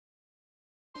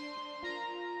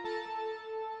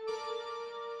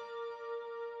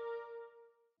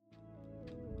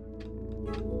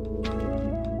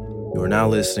You are now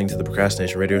listening to the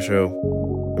Procrastination Radio Show.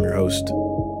 I'm your host,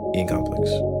 Ian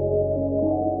Complex.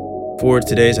 For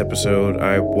today's episode,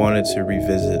 I wanted to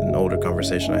revisit an older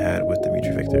conversation I had with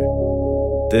Dimithry Victor.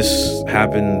 This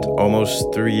happened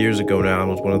almost 3 years ago now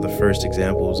and was one of the first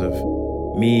examples of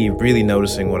me really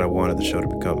noticing what I wanted the show to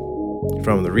become.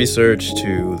 From the research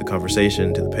to the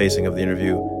conversation to the pacing of the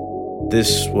interview,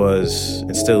 this was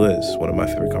and still is one of my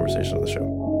favorite conversations on the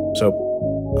show. So,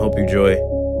 I hope you enjoy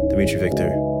Dimithry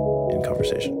Victor in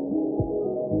conversation.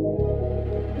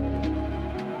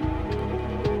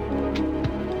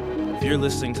 If you're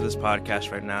listening to this podcast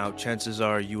right now, chances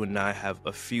are you and I have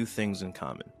a few things in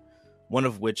common. One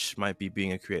of which might be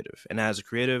being a creative. And as a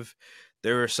creative,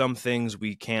 there are some things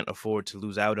we can't afford to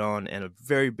lose out on, and a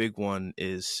very big one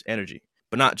is energy.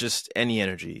 But not just any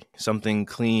energy, something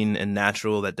clean and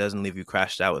natural that doesn't leave you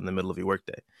crashed out in the middle of your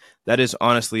workday. That is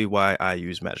honestly why I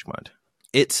use Magic Mind.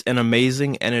 It's an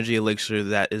amazing energy elixir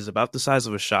that is about the size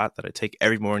of a shot that I take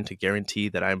every morning to guarantee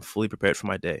that I am fully prepared for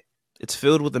my day. It's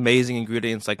filled with amazing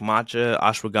ingredients like matcha,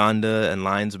 ashwagandha, and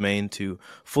lion's mane to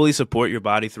fully support your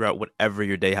body throughout whatever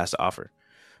your day has to offer.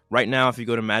 Right now, if you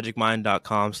go to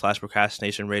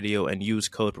magicmind.com/procrastinationradio and use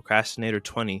code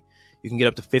procrastinator20, you can get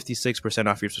up to 56%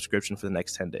 off your subscription for the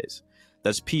next 10 days.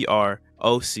 That's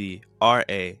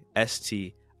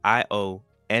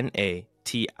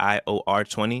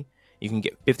procrastinator20. You can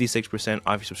get 56%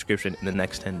 off your subscription in the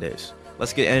next 10 days.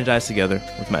 Let's get energized together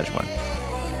with Magic Mind.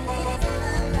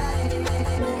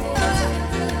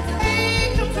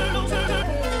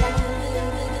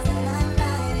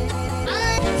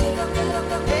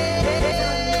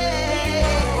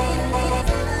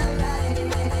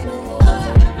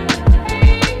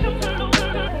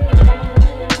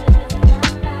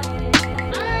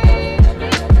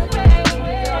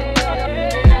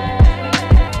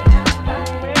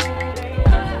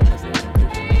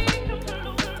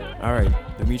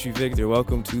 Dimithry Victor,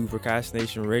 welcome to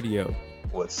Procrastination Radio.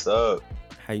 What's up?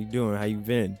 How you doing? How you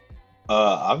been?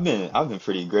 I've been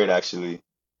pretty great actually.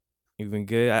 You've been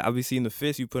good. I'll be seeing the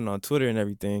fits you putting on Twitter and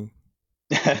everything.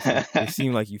 It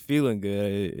seemed like you feeling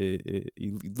good.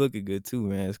 You looking good too,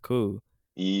 man. It's cool.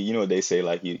 You know what they say,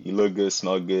 like you look good,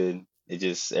 smell good. It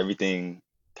just everything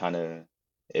kind of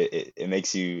it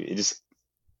makes you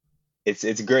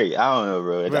it's great. I don't know,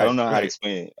 bro. I don't know how to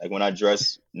explain it. Like when I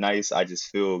dress nice, I just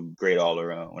feel great all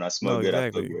around. When I smell good,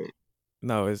 exactly. I feel great.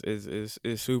 No, it's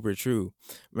super true,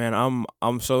 man.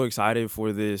 I'm so excited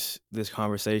for this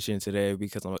conversation today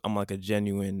because I'm like a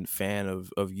genuine fan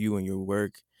of you and your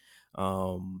work.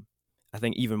 I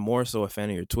think even more so a fan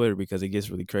of your Twitter because it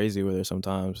gets really crazy with it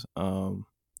sometimes.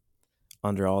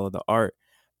 Under all of the art,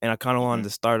 and I kind of wanted to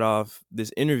start off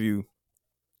this interview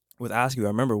with asking you. I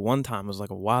remember one time, it was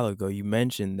like a while ago, you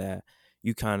mentioned that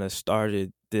you kind of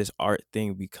started this art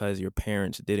thing because your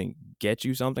parents didn't get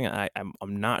you something. I'm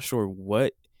not sure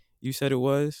what you said it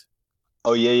was.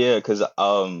 Oh yeah, because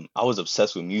I was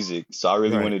obsessed with music, so I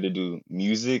really wanted to do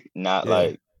music, not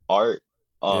like art.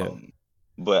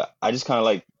 But I just kind of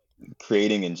like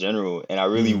creating in general, and I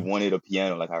really wanted a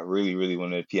piano. Like I really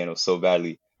wanted a piano so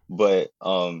badly. But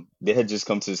they had just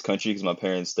come to this country because my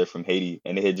parents, they're from Haiti,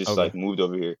 and they had just like moved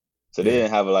over here, so they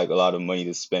didn't have like a lot of money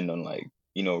to spend on like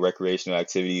recreational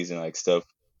activities and like stuff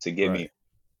to get me.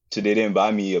 So they didn't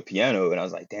buy me a piano, and I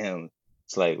was like, damn.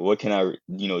 It's like, what can I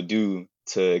do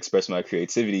to express my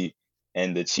creativity?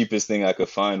 And the cheapest thing I could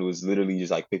find was literally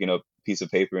just like picking up a piece of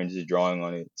paper and just drawing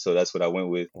on it. So that's what I went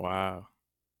with. Wow.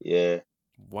 Yeah.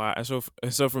 Wow. So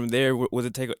from there, was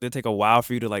it did it take a while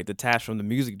for you to like detach from the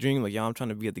music dream? Like, y'all, I'm trying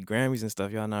to be at the Grammys and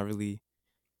stuff. Y'all not really.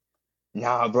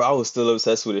 Nah, bro, I was still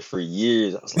obsessed with it for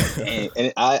years. I was like, dang.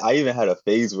 And I even had a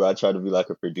phase where I tried to be like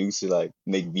a producer, like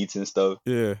make beats and stuff.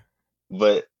 Yeah.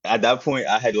 But at that point,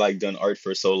 I had like done art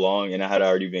for so long and I had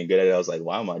already been good at it. I was like,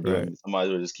 why am I doing this? I might as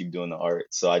well just keep doing the art.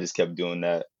 So I just kept doing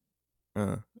that.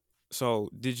 So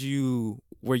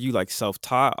were you like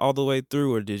self-taught all the way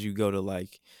through, or did you go to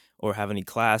like, or have any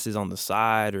classes on the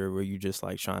side, or were you just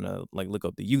like trying to like look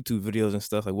up the YouTube videos and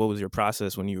stuff? Like, what was your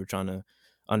process when you were trying to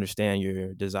understand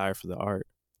your desire for the art?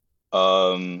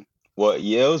 Well,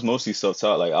 yeah, it was mostly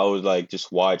self-taught. Like I would like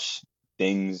just watch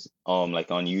things like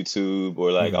on YouTube,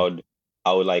 or like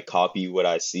I would like copy what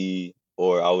I see,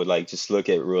 or I would like just look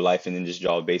at real life and then just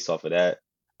draw based off of that.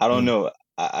 I don't know.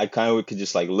 I kind of could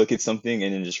just like look at something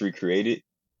and then just recreate it.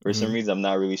 For some reason, I'm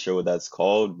not really sure what that's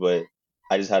called, but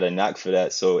I just had a knack for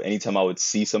that. So anytime I would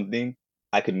see something,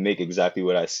 I could make exactly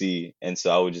what I see, and so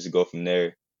I would just go from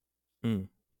there.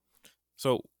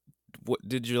 So what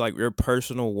did your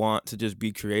personal want to just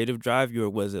be creative drive you, or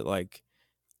was it like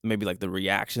maybe like the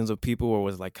reactions of people, or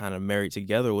was it like kind of married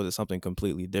together, or was it something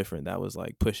completely different that was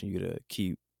like pushing you to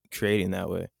keep creating that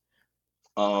way?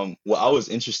 Well, I was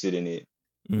interested in it,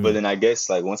 but Mm. then I guess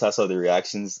like once I saw the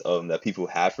reactions that people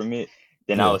had from it,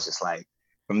 then I Yeah. was just like,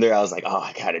 from there I was like, oh,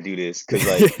 I gotta do this, because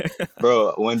like,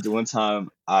 bro, one time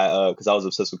because I was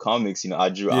obsessed with comics, I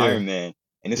drew Yeah. Iron Man,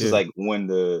 and this was Yeah. like when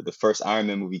the first Iron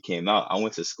Man movie came out. I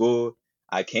went to school,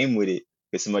 I came with it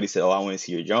because somebody said, oh, I want to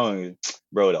see your drawing,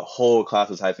 bro. The whole class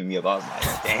was hyping me up. I was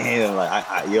like, damn,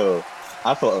 like yo,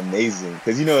 I felt amazing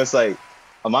because it's like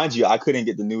mind you, I couldn't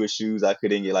get the newest shoes. I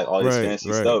couldn't get like all this Right. fancy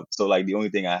Right. stuff. So like the only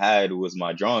thing I had was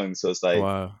my drawing. So it's like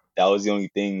Wow. that was the only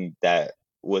thing that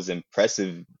was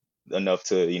impressive enough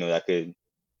to, that could,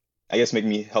 I guess,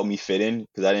 help me fit in,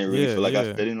 because I didn't really Yeah. feel like I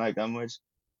Yeah. fit in like that much.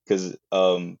 Because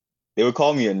they would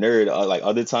call me a nerd like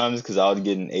other times because I was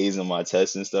getting A's on my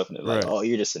tests and stuff, and they're like, Right. "Oh,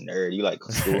 you're just a nerd. You like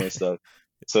school and stuff."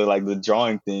 So like the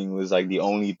drawing thing was like the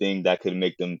only thing that could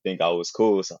make them think I was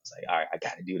cool. So I was like, "All right, I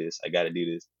gotta do this. I gotta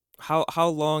do this." How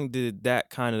long did that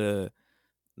kind of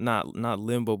not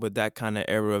limbo, but that kind of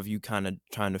era of you kind of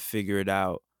trying to figure it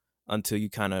out until you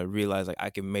kind of realize like I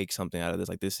can make something out of this.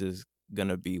 Like this is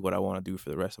gonna be what I want to do for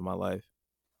the rest of my life.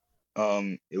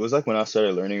 It was like when I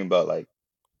started learning about like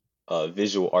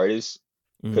visual artists,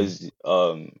 Mm. because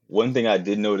one thing I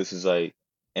did notice is like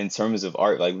in terms of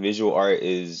art, like visual art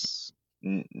is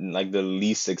like the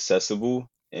least accessible,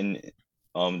 and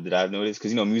that I've noticed,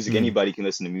 because music, Mm. anybody can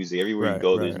listen to music. Everywhere you Right.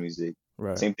 go there's Right. music.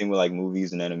 Right. Same thing with like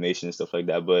movies and animation and stuff like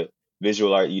that, but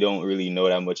visual art, you don't really know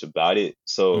that much about it.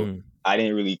 So Mm. I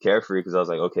didn't really care for it because I was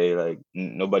like, okay, like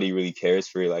nobody really cares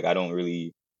for it, like I don't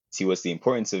really see what's the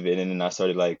importance of it. And then I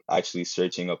started like actually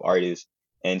searching up artists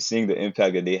and seeing the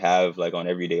impact that they have like on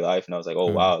everyday life, and I was like, oh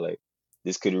Mm. wow, like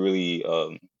this could really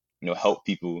help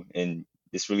people, and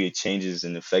this really changes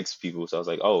and affects people. So I was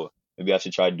like, oh, maybe I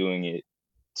should try doing it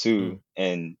too. Mm.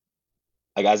 And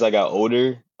like as I got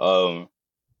older,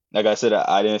 like I said,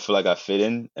 I didn't feel like I fit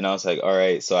in, and I was like, all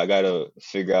right, so I gotta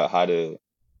figure out how to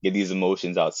get these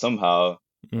emotions out somehow.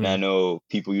 And I Mm. know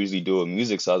people usually do it with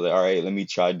music, so I was like, all right, let me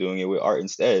try doing it with art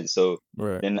instead. So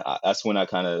Right. then that's when I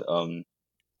kind of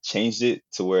changed it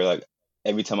to where like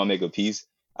every time I make a piece,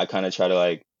 I kind of try to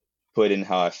like put in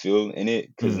how I feel in it,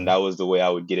 because that Mm. was the way I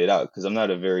would get it out. Because I'm not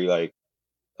a very like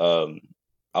um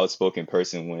outspoken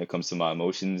person when it comes to my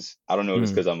emotions. I don't know if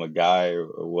it's Mm. because I'm a guy or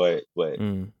what, but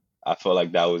Mm. I felt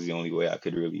like that was the only way I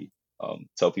could really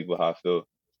tell people how I feel.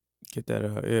 Get that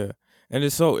out, yeah. And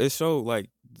it's so like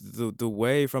the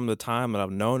way from the time that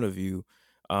I've known of you,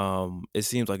 it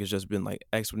seems like it's just been like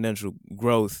exponential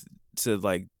growth to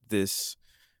like this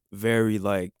very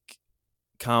like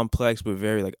complex but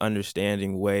very like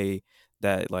understanding way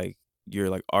that like your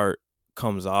like art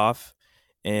comes off.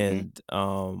 Hmm.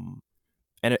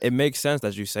 And it makes sense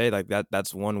that you say like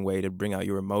that's one way to bring out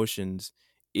your emotions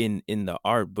in the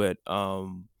art. But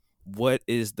what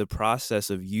is the process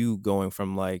of you going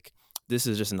from like this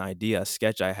is just an idea, a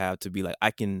sketch I have, to be like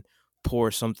I can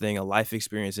pour something, a life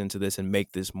experience into this and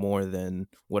make this more than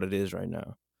what it is right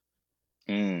now?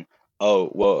 Mm.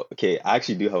 Oh, well, okay. I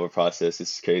actually do have a process.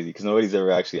 This is crazy because nobody's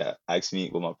ever actually asked me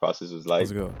what my process was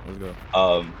Let's like. go. Let's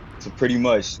go. So pretty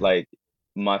much like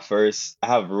I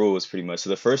have rules pretty much. So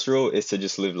the first rule is to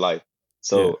just live life. Yeah.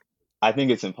 So I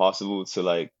think it's impossible to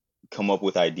like come up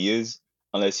with ideas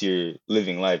unless you're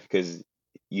living life, because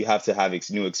you have to have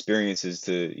new experiences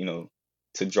to,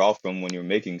 to draw from when you're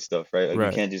making stuff, right? Like you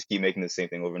Right. can't just keep making the same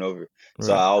thing over and over.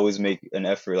 So I Right. always make an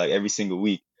effort, like every single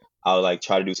week, I'll like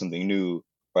try to do something new,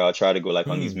 or I'll try to go like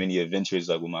on these Mm. mini adventures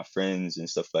like with my friends and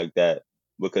stuff like that,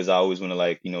 because I always want to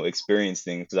like, experience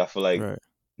things, because I feel like Right.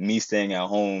 me staying at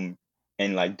home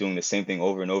and like doing the same thing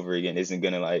over and over again isn't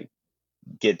gonna like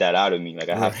get that out of me. Like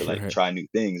I have to Right. like Right. try new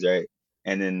things, right?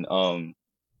 And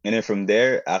then from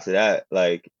there, after that,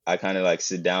 like I kind of like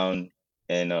sit down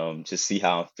and just see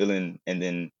how I'm feeling, and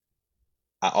then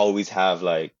I always have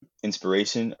like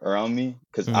inspiration around me,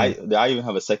 because Mm. I even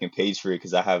have a second page for it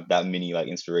because I have that many like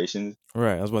inspirations.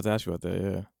 Right. I was about to ask you about that.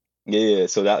 Yeah. Yeah, yeah.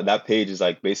 So that page is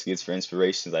like basically it's for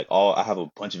inspiration. Like all I have a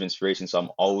bunch of inspiration, so I'm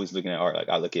always looking at art. Like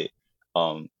I look at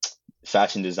um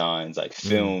fashion designs, like Mm.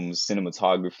 films,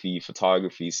 cinematography,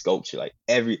 photography, sculpture, like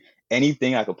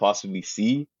anything I could possibly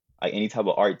see, like any type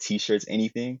of art, t-shirts,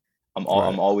 anything. I'm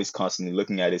Right. always constantly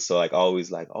looking at it. So like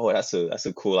always like, oh, that's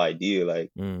a cool idea.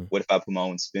 Like, Mm. what if I put my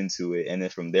own spin to it? And then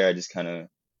from there, I just kind of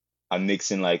I'm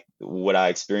mixing like what I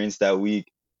experienced that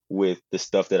week with the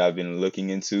stuff that I've been looking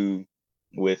into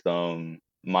with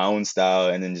my own style,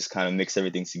 and then just kind of mix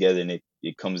everything together, and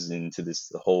it comes into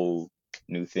this whole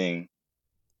new thing.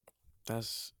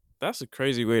 That's that's a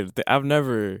crazy way to think. I've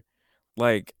never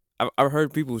like I've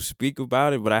heard people speak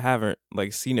about it, but I haven't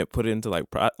like seen it put into like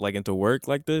like into work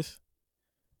like this.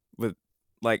 But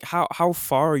like how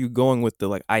far are you going with the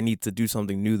like I need to do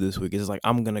something new this week? Is it like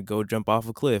I'm gonna go jump off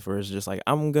a cliff, or is it just like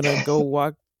I'm gonna go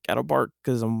walk at a park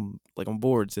because I'm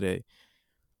bored today?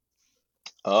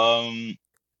 Um,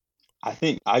 I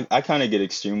think I kind of get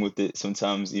extreme with it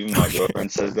sometimes. Even my Okay.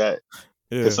 girlfriend says that.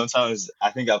 Because Yeah. sometimes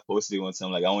I think I posted one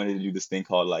time like I wanted to do this thing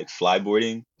called like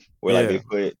flyboarding, where like Yeah.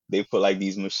 they put like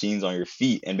these machines on your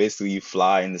feet and basically you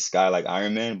fly in the sky like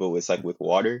Iron Man, but it's like with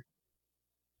water.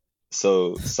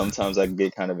 So sometimes I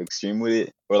get kind of extreme with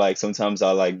it, or like sometimes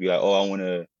I like be like, oh, I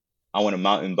want a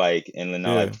mountain bike, and then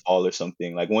I like Yeah. fall or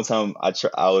something. Like one time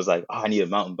I was like, oh, I need a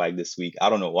mountain bike this week. I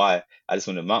don't know why. I just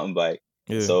want a mountain bike.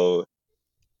 Yeah. So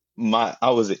I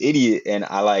was an idiot and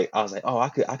I was like, oh, I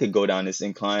could go down this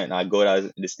incline. And I go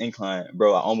down this incline,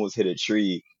 bro. I almost hit a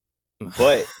tree,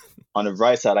 but on the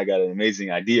bright side, I got an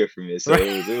amazing idea from it, so Right.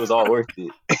 it was all worth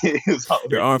it. It was all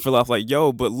Your worth arm it. fell off like,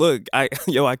 yo, but look, I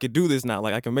yo, I could do this now.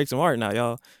 Like I can make some art now,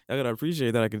 y'all. Y'all gotta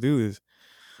appreciate that I could do this.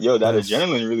 Yo, that That's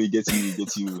adrenaline really gets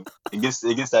you. It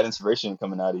gets that inspiration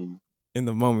coming out of you. in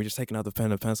the moment, just taking out the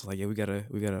pen and pencil, like, yeah, we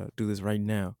gotta do this right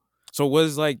now. So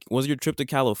was your trip to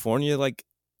California like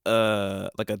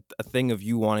a thing of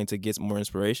you wanting to get more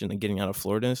inspiration and getting out of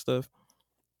Florida and stuff?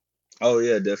 Oh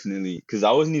yeah, definitely. Because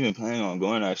I wasn't even planning on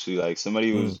going actually. Like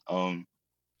somebody Mm, was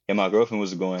and my girlfriend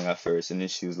was going at first, and then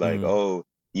she was like, mm, "Oh,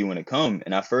 you want to come?"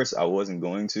 And at first I wasn't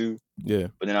going to, yeah.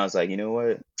 but then I was like, you know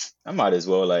what? I might as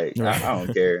well. Like I don't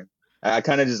Right. care. I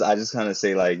just kind of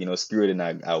say like screw it, and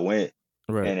I went.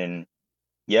 Right. And then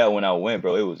yeah, when I went,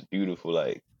 bro, it was beautiful.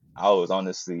 Like I was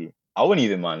honestly, I wouldn't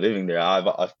even mind living there.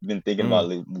 I've been thinking about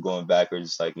Mm, going back or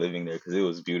just like living there because it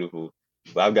was beautiful.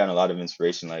 But I've gotten a lot of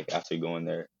inspiration like after going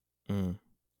there. mm.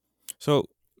 So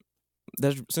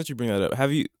that's since you bring that up,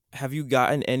 have you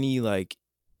gotten any like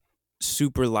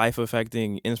super life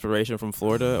affecting inspiration from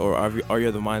Florida, or are you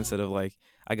of the mindset of like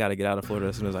I gotta get out of Florida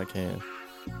as soon as I can?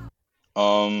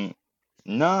 Um,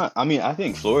 nah, I mean, I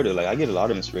think Florida, like I get a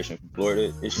lot of inspiration from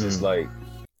Florida. It's just Mm. like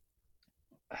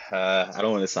I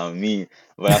don't want to sound mean,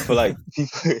 but I feel like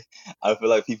people, I feel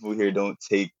like people here don't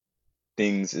take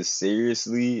things as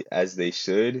seriously as they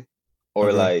should, or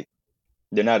Okay. like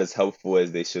they're not as helpful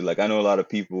as they should. Like I know a lot of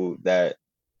people that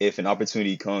if an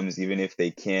opportunity comes, even if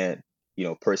they can't,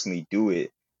 personally do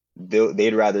it,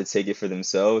 they'd rather take it for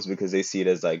themselves because they see it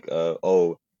as like,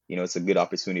 oh, it's a good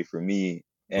opportunity for me,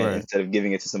 and Right. instead of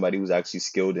giving it to somebody who's actually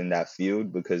skilled in that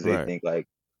field because they Right. think like,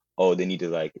 oh, they need to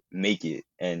like make it,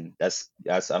 and that's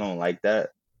I don't like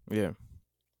that. Yeah.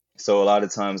 So a lot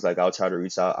of times, like I'll try to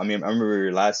reach out. I mean, I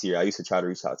remember last year I used to try to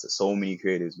reach out to so many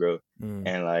creatives, bro, Mm.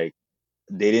 and like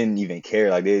they didn't even care.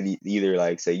 Like they'd either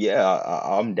like say, "Yeah,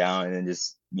 I'm down," and then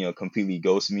just completely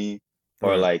ghost me,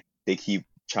 or Right. like they keep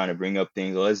trying to bring up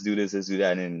things. Oh, let's do this, let's do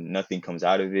that, and then nothing comes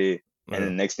out of it. And Yeah.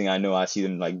 then next thing I know, I see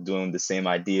them like doing the same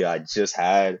idea I just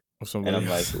had, Or and somebody I'm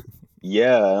like, else.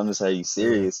 "Yeah," and I'm just like, "You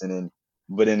Yeah. serious?" And then,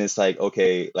 but then it's like,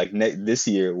 okay, like this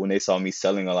year when they saw me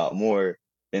selling a lot more,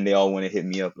 then they all want to hit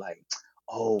me up like,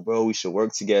 "Oh, bro, we should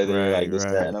work together," Right. like this,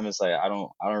 that, Right. and I'm just like, I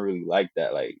don't really like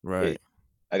that. Like Right.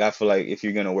 like I feel like if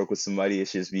you're gonna work with somebody,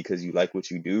 it's just because you like what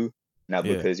you do, not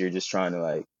Yeah. because you're just trying to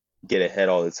like get ahead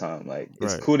all the time. Like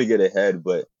it's Right. cool to get ahead,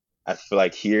 but I feel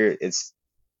like here it's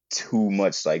too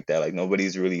much like that. Like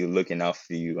nobody's really looking out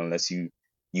for you unless you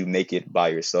make it by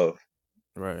yourself.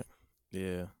 Right.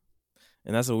 Yeah.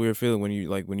 And that's a weird feeling when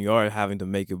you are having to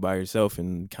make it by yourself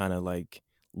and kind of like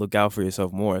look out for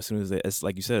yourself more. As soon as it's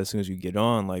like you said, as soon as you get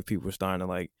on, like people are starting to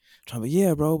like trying to be,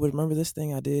 yeah, bro. But remember this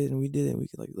thing I did and we did it. And we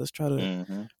could like let's try to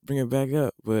Hmm. bring it back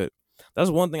up. But that's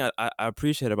one thing I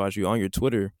appreciate about you on your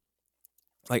Twitter.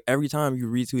 Like every time you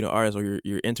retweet an artist or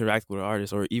you're interacting with an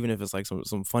artist, or even if it's like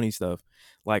some funny stuff,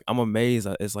 like I'm amazed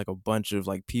that it's like a bunch of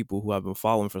like people who I've been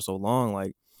following for so long.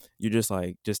 Like you're just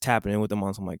like just tapping in with them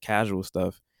on some like casual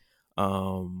stuff.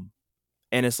 Um,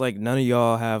 and it's like none of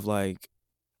y'all have like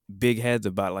big heads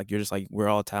about it. Like you're just like we're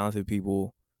all talented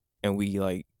people, and we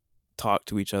like talk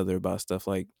to each other about stuff.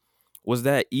 Like, was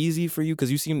that easy for you?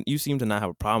 Because you seem to not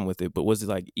have a problem with it, but was it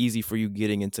like easy for you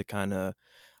getting into kind of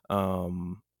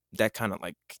that kind of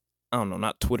like I don't know,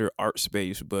 not Twitter art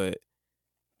space, but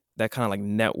that kind of like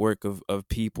network of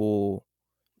people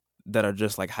that are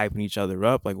just like hyping each other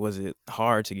up? Like, was it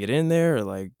hard to get in there, or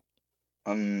like,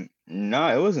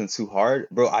 Nah, it wasn't too hard,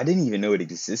 bro. I didn't even know it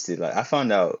existed. Like I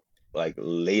found out like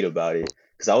late about it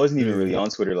because I wasn't even yeah, really on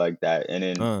Twitter like that. And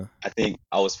then uh, I think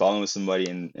I was following somebody,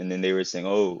 and then they were saying,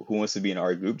 "Oh, who wants to be in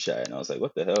our group chat?" And I was like,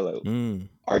 "What the hell? Like, mm.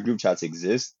 our group chats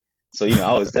exist?" So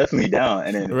I was definitely down.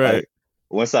 And then Right. like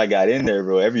once I got in there,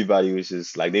 bro, everybody was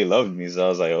just like they loved me. So I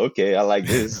was like, "Okay, I like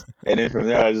this." And then from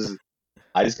there,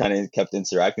 I just kind of kept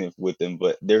interacting with them,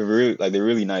 but they're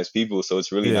really nice people, so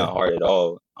it's really Yeah. not hard at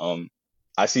all.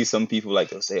 I see some people like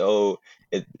they'll say, "Oh,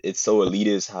 it's so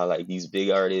elitist how like these big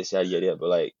artists yada yada," yada," but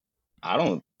like I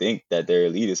don't think that they're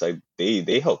elitist. Like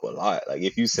they help a lot. Like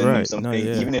if you send them Right. No, something,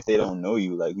 yeah. even if they don't know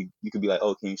you, like you could be like,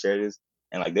 "Oh, can you share this?"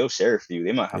 And like they'll share it for you.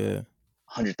 They might have like Yeah.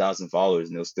 100,000 followers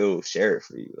and they'll still share it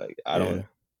for you. Like I don't. Yeah.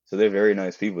 So they're very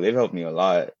nice people. They've helped me a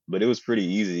lot, but it was pretty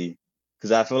easy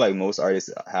because I feel like most artists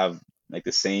have like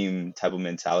the same type of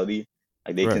mentality.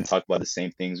 Like they can Right. talk about the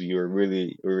same things. You're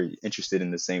really interested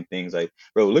in the same things. Like,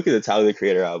 bro, look at the Tyler the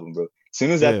Creator album, bro. As soon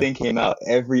as that Yeah. thing came out,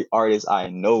 every artist I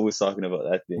know was talking about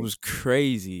that It thing, was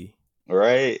crazy.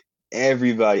 right?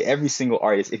 Everybody, every single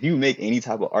artist. If you make any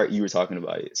type of art, you were talking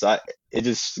about it. It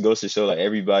just goes to show like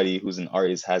everybody who's an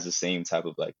artist has the same type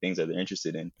of like things that they're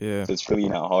interested in. Yeah. So it's really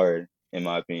not hard, in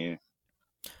my opinion.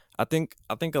 I think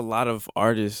a lot of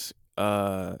artists,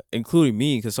 including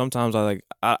me, because sometimes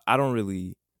I don't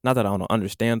really, not that I don't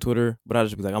understand Twitter, but I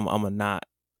just be like I'm gonna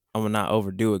not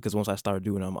overdo it, because once I start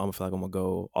doing it, I'm gonna feel like I'm gonna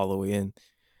go all the way in.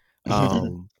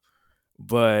 Um,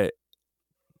 but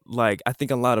like I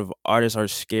think a lot of artists are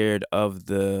scared of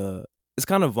the. It's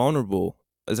kind of vulnerable.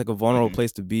 It's like a vulnerable Hmm.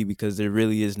 place to be, because there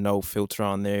really is no filter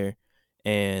on there,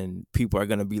 and people are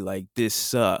gonna be like, "This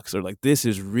sucks," or like, "This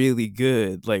is really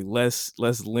good." Like, let's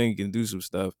link and do some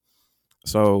stuff.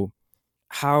 So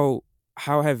how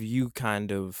how have you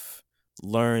kind of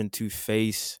learned to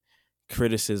face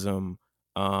criticism,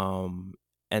 um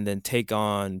and then take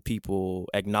on people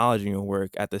acknowledging your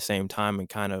work at the same time, and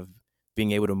kind of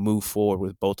being able to move forward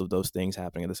with both of those things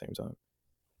happening at the same time?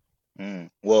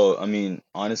 Well, I mean,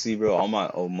 honestly, bro,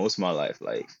 most of my life,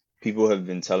 like people have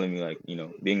been telling me like,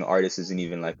 being an artist isn't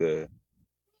even like a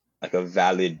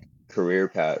valid career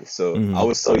path. So I Hmm.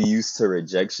 was so used to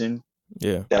rejection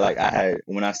Yeah. that like I had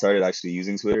when I started actually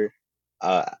using Twitter,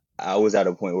 I was at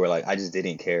a point where like I just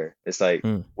didn't care. It's like,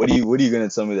 Mm. what are you gonna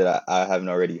tell me that I haven't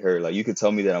already heard? Like you could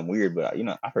tell me that I'm weird, but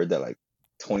I've heard that like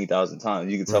 20,000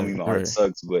 times. You could tell me Right. my art Right.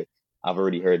 sucks, but I've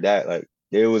already heard that. Like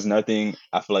there was nothing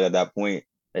I feel like at that point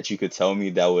that you could tell me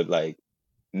that would like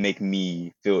make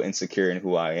me feel insecure in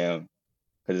who I am.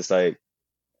 Because it's like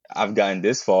I've gotten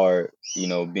this far,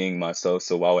 being myself.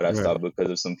 So why would I Right. stop because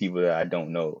of some people that I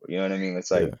don't know? You know what I mean?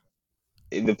 It's like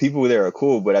Yeah. the people there are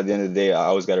cool, but at the end of the day, I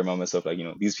always got to remind myself, like,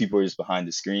 these people are just behind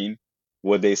the screen.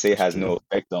 What they say That's has no true.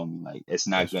 effect on me. Like, it's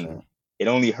not That's gonna, true. it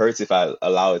only hurts if I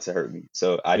allow it to hurt me.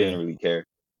 So I Yeah. didn't really care.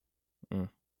 Mm.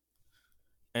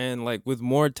 And like, with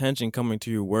more attention coming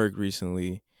to your work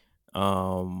recently,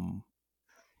 um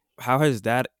how has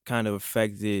that kind of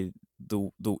affected the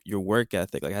your work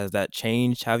ethic? Like, has that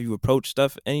changed how you approach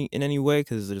stuff in any way?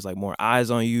 Because there's like more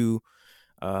eyes on you.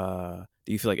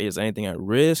 Do you feel like is anything at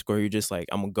risk, or are you just like,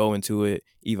 I'm gonna go into it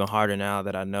even harder now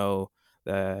that I know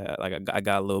that like I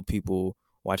got little people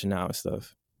watching out and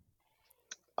stuff?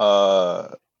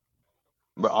 Uh,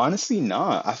 but honestly,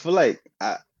 nah. I feel like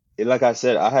like I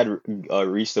said, I had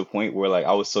reached a point where like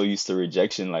I was so used to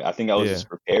rejection. Like I think I was Yeah, just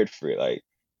prepared for it. Like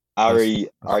that's I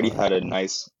that's already fire. had a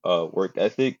nice work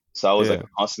ethic, so I was like Yeah.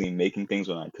 constantly making things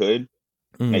when I could.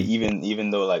 Like Mm, even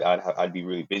though like I'd be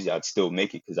really busy, I'd still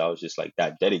make it because I was just like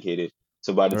that dedicated.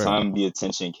 So by the right. time the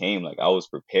attention came, like I was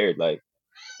prepared. Like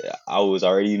I was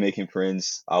already making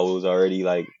prints. I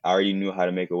already knew how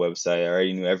to make a website. I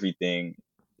already knew everything.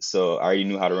 So I already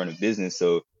knew how to run a business.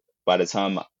 So by the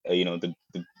time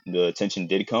the attention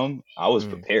did come, I was Mm,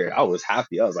 prepared. I was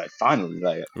happy. I was like, finally,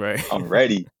 like right. I'm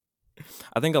ready.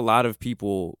 I think a lot of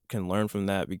people can learn from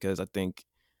that, because I think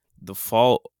the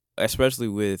fault, especially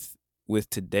with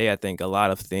today, I think a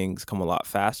lot of things come a lot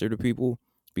faster to people,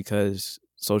 because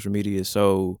social media is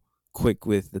so quick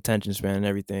with attention span and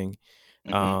everything.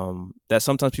 Hmm. That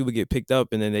sometimes people get picked up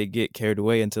and then they get carried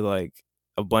away into like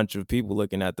a bunch of people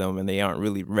looking at them, and they aren't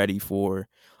really ready for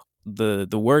the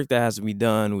work that has to be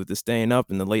done with the staying up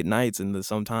and the late nights, and the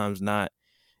sometimes not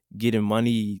getting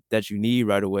money that you need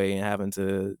right away, and having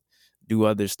to do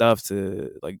other stuff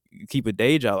to like keep a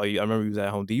day job. Like, I remember he was at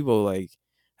Home Depot, like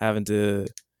having to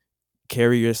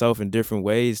carry yourself in different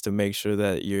ways to make sure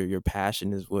that your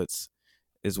passion is what's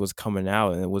coming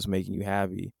out and what's making you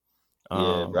happy.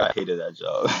 Yeah, bro, Um, I hated that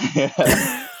job.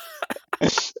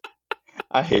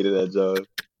 I hated that job.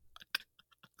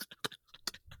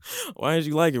 why did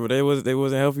you like it? But they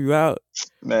wasn't helping you out.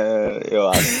 Man,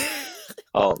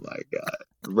 oh my God.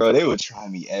 Bro, they would try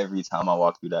me every time I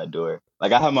walked through that door.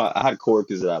 Like I had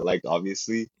coworkers that I liked,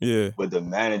 obviously, Yeah, but the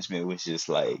management was just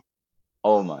like,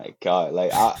 oh my God.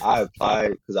 Like I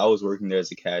applied because I was working there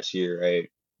as a cashier, right?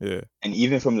 yeah, And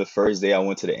even from the first day I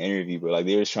went to the interview, bro, like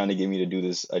they was trying to get me to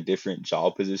do a different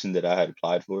job position that I had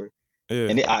applied for. Yeah.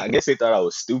 And I guess they thought I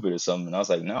was stupid or something. And I was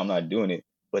like, no, I'm not doing it.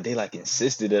 But they like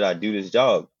insisted that I do this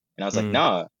job. And I was like, Mm.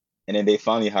 nah. And then they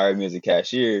finally hired me as a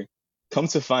cashier. Come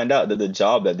to find out that the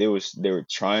job that they were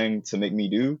trying to make me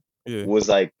do Yeah. was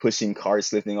like pushing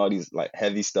carts, lifting all these like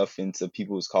heavy stuff into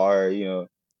people's car, Oh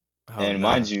and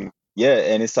mind nah. you, yeah,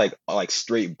 and it's like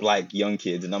straight black young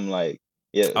kids, and I'm like,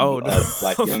 yeah, Oh no,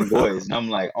 black young bro. boys, and I'm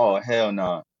like, oh hell no,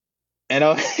 nah.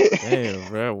 And Damn,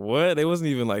 bro. What? They wasn't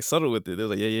even like subtle with it. They was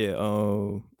like, yeah,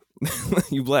 yeah.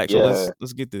 You black, so yeah,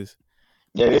 let's get this.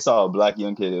 yeah, they saw a black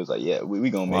young kid. It was like, yeah, we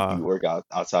gonna make you Wow. work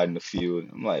outside in the field.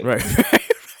 I'm like, Right.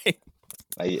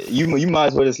 Right. you might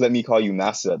as well just let me call you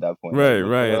master at that point. Like, Right. what the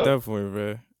Right. At hell? that point,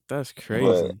 bro. That's But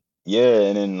crazy. yeah,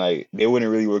 and then like they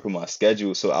wouldn't really work with my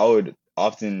schedule, so I would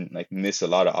often like miss a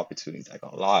lot of opportunities, like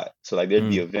a lot. So like there'd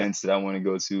be Mm. events that I want to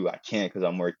go to, I can't because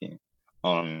I'm working.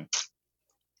 Um,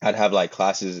 I'd have like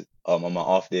classes on my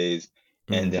off days,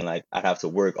 and Mm. then like I'd have to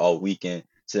work all weekend.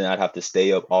 So then I'd have to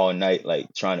stay up all night like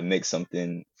trying to make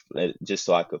something just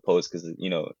so I could post because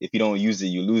if you don't use it,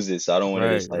 you lose it. So I don't want to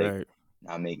Right. just like Right.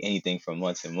 not make anything for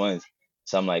months and months.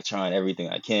 So I'm like trying everything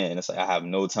I can, and it's like I have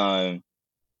no time.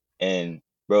 And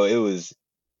bro, it was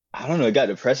I don't know, it got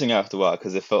depressing after a while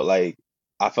because I felt like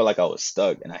I was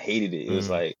stuck and I hated it. It was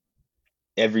Mm. like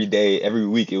every day, every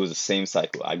week, it was the same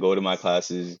cycle. I go to my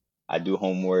classes, I do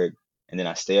homework, and then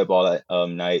I stay up all that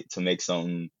night to make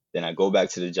something. Then I go back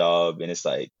to the job, and it's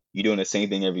like you're doing the same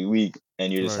thing every week,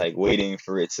 and you're just Right. like waiting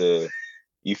for it to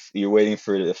you're waiting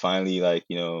for it to finally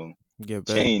Get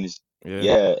better. change. Yeah.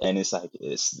 Yeah, and it's like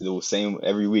it's the same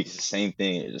every week. It's the same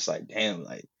thing. It's just like damn,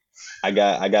 like I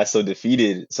got so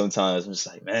defeated sometimes. I'm just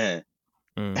like man.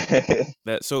 Mm.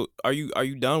 That. So, are you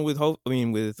done with Home? I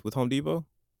mean, with Home Depot?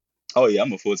 Oh yeah,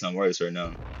 I'm a full-time artist right now.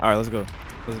 All right, let's go.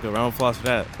 Let's go. Round of applause for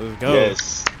that. Let's go.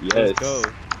 Yes, Let's yes, go.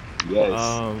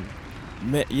 yes. Um,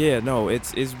 yeah, no,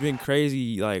 it's been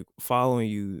crazy like following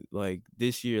you like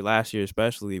this year, last year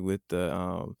especially with the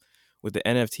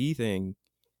NFT thing.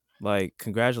 Like,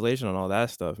 congratulations on all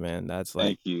that stuff, man. That's like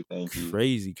Thank you, thank you.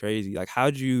 crazy, crazy. Like,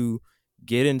 how'd you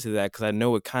get into that? Because I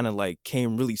know it kind of like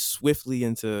came really swiftly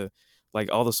into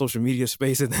like all the social media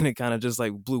space, and then it kind of just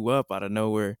like blew up out of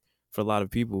nowhere for a lot of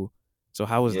people. So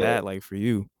how was Yeah. that like for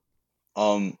you?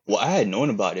 Well, I had known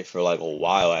about it for like a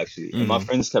while actually, and my Mm,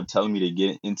 friends kept telling me to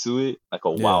get into it like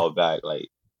a yeah. while back, like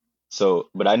so,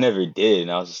 but I never did,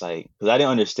 and I was just like, because I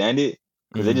didn't understand it,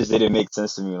 because it Mm, just didn't make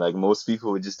sense to me. Like most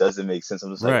people, it just doesn't make sense.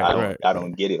 I'm just like, right, right, I right.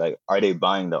 don't get it. Like, are they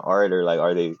buying the art or like,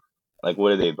 are they, like,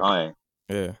 what are they buying?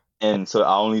 Yeah, And so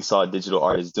I only saw digital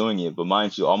artists doing it, but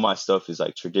mind you, all my stuff is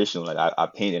like traditional. Like I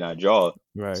paint and I draw, so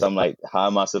right, I'm like, how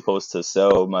am I supposed to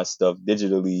sell my stuff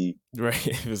digitally right.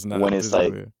 If it's when not it's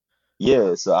like, digital, yeah.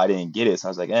 yeah? So I didn't get it. So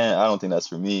I was like, I don't think that's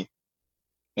for me.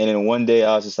 And then one day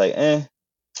I was just like,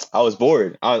 I was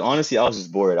bored. I was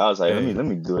just bored. I was like, Hey, let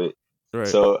me do it. right.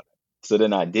 So so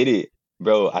then I did it,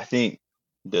 bro. I think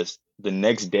the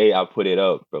next day I put it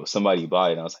up, bro. Somebody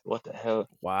bought it. And I was like, what the hell? And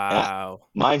Wow.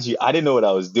 mind you, I didn't know what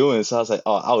I was doing, so I was like,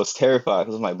 oh, I was terrified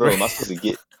because I'm like, bro, Right, am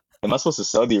I supposed to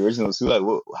sell the original too? Like,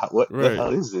 what the right.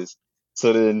 hell is this?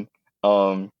 So then,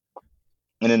 um,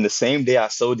 and then the same day I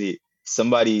sold it,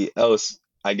 somebody else,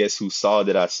 I guess, who saw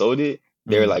that I sold it,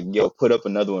 they're Mm, like, yo, put up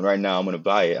another one right now. I'm gonna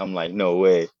buy it. I'm like, no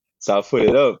way. So I put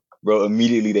it up, bro.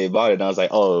 Immediately they bought it. And I was like,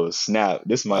 oh snap,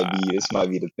 this might wow.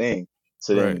 be the thing.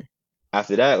 So Right. then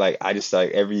after that, like I just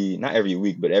like not every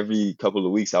week, but every couple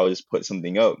of weeks I would just put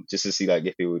something up just to see like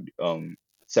if it would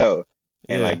sell.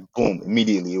 And Yeah, like boom,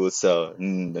 immediately it would sell.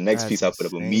 And the next that's piece I put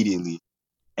up insane. immediately.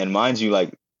 And mind you,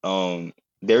 like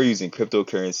they're using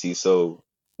cryptocurrency, so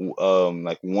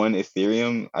like one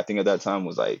Ethereum, I think at that time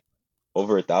was like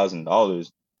over $1,000.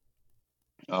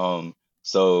 Um,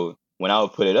 so when I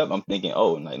would put it up, I'm thinking,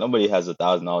 oh, like nobody has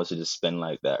 $1,000 to just spend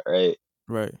like that, right?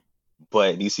 Right.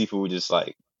 But these people were just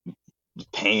like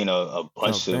paying a Jump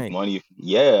bunch of bank. money.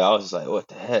 Yeah, I was just like, what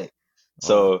the heck? Wow.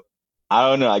 So I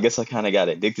don't know. I guess I kind of got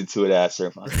addicted to it at a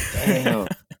certain point. I was like, damn,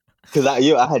 because I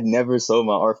had never sold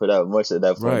my art for that much at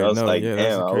that point. I Right. was No, like, yeah, that's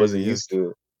damn, the I crazy. wasn't Yeah. used to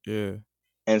it. Yeah.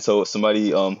 And so somebody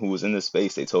who was in the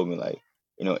space, they told me like,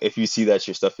 if you see that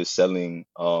your stuff is selling,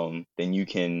 then you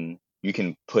can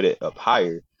put it up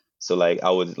higher. So like I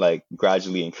would like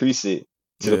gradually increase it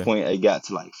to the Yeah. point it got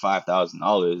to like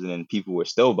 $5,000, and then people were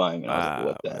still buying, and I was like, Wow,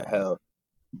 what the man. hell?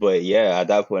 But yeah, at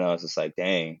that point I was just like,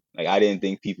 dang, like I didn't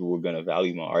think people were gonna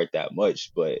value my art that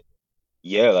much, but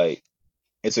yeah, like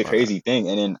it's a Wow. crazy thing.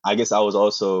 And then I guess I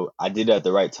did it at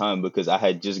the right time because I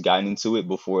had just gotten into it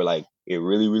before like it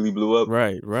really, really blew up.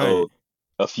 Right, right. So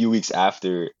a few weeks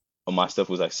after my stuff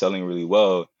was like selling really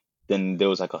well, then there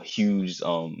was like a huge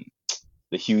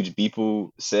the huge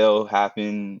Beeple sale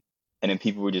happened. and then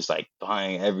people were just like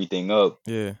buying everything up.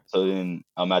 Yeah. So then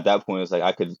at that point it's like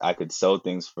I could sell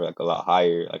things for like a lot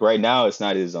higher. Like right now it's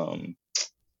not as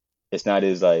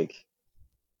like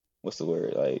what's the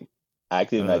word, like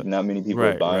active. Uh. Like not many people are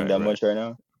Right. buying Right. that Right. much right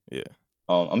now. Yeah.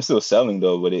 I'm still selling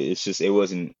though, but it's just it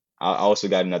wasn't. I also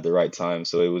got in at the right time,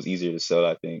 so it was easier to sell,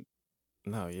 I think.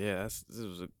 No. Yeah.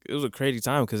 It was a crazy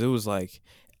time because it was like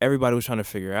everybody was trying to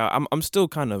figure out. I'm still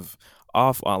kind of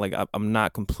off on like I'm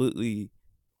not completely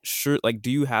sure. Like, do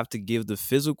you have to give the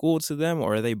physical to them,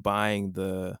 or are they buying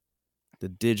the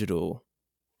digital?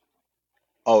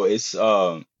 Oh,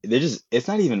 they're just it's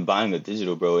not even buying a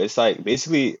digital, bro. It's like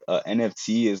basically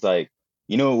NFT is like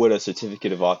what a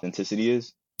certificate of authenticity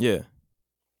is? Yeah.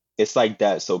 It's like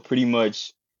that. So pretty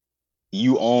much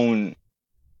you own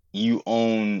you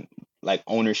own like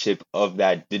ownership of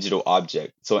that digital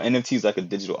object. So NFT is like a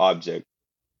digital object.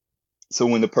 So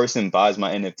when the person buys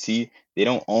my NFT, they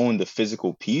don't own the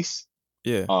physical piece.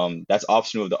 Yeah. That's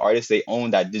optional of the artist. They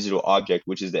own that digital object,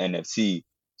 which is the NFT.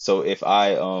 So if I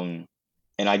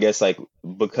and I guess like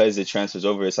because it transfers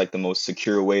over, it's like the most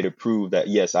secure way to prove that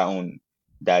yes, I own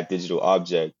that digital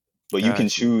object. But Got you.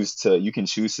 you can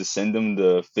choose to send them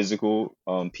the physical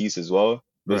piece as well.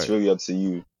 But it's Right. really up to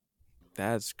you.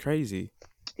 That's crazy.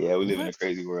 Yeah, we live in What? a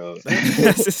crazy world.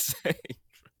 That's insane.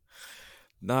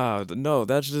 Nah, no,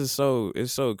 that's just so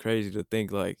it's so crazy to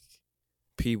think like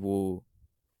people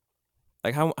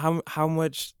like how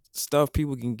much stuff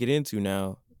people can get into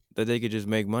now that they could just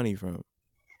make money from.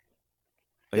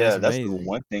 Like that's Yeah, that's the amazing.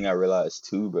 one thing I realized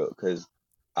too, bro. Because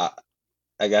I,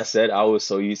 like I said, I was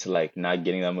so used to like not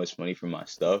getting that much money from my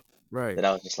stuff Right. that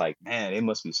I was just like, man, it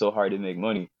must be so hard to make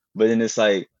money. But then it's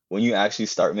like when you actually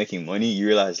start making money, you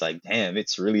realize like, damn,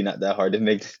 it's really not that hard to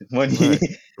make money. Right.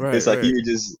 Right. It's like Right.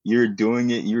 you're doing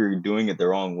it the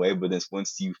wrong way, but then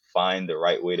once you find the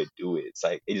right way to do it, it's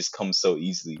like it just comes so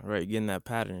easily. Right. Getting that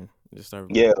pattern. Just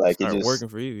Yeah, like it start just working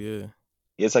for you. Yeah.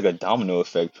 it's like a domino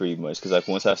effect pretty much. Because like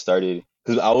once I started,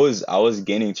 because I was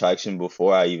gaining traction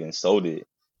before I even sold it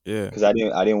Yeah. because I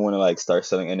didn't want to like start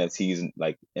selling NFTs and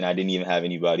like and I didn't even have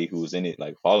anybody who was in it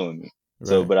like following me.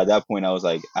 So, Right. but at that point, I was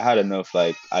like, I had enough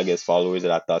like I guess followers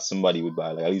that I thought somebody would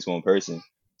buy, like at least one person.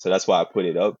 So that's why I put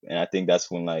it up, and I think that's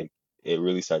when like it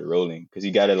really started rolling because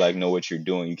you gotta like know what you're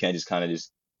doing. You can't just kind of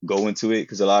just go into it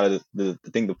because a lot of the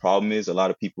thing the problem is a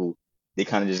lot of people they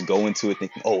kind of just go into it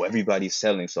thinking, oh, everybody's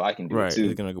selling, so I can do it Right. too,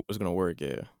 It's gonna work.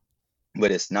 Yeah.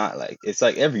 but it's not like it's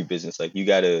like every business. Like you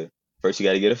gotta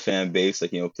get a fan base,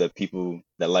 like the people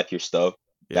that like your stuff,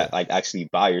 Yeah. that like actually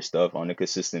buy your stuff on a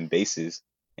consistent basis.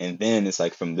 And then it's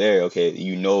like from there, okay,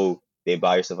 they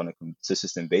buy your stuff on a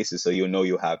consistent basis, so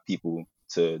you'll have people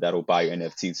to that'll buy your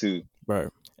NFT too. Right.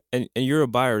 And you're a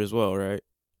buyer as well, right?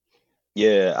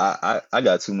 Yeah, I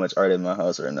got too much art in my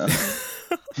house right now.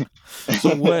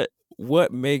 So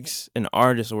what makes an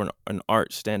artist or an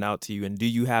art stand out to you, and do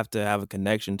you have to have a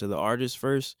connection to the artist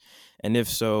first? And if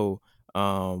so,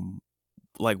 um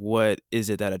like what is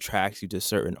it that attracts you to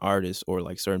certain artists or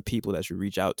like certain people that you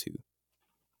reach out to?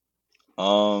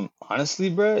 Honestly,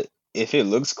 bro, if it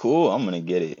looks cool, I'm gonna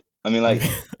get it. I mean, like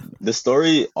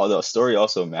although the story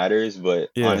also matters, but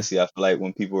Yeah. honestly, I feel like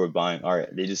when people are buying art,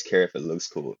 they just care if it looks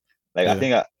cool. Like I Yeah.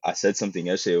 think I said something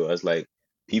yesterday where I was like,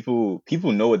 people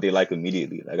know what they like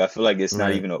immediately. Like I feel like it's not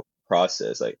Right. even a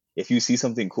process. Like if you see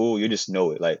something cool, you just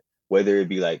know it. Like whether it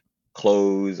be like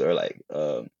clothes or like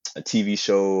a TV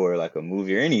show or like a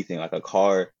movie or anything, like a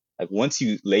car. Like once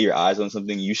you lay your eyes on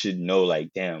something, you should know like,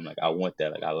 damn, like I want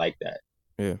that, like I like that,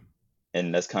 Yeah.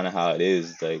 and that's kind of how it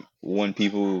is. Like when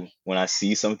I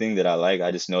see something that I like,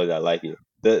 I just know that I like it.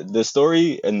 The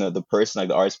story and the person, like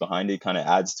the artist behind it, kind of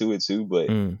adds to it too. But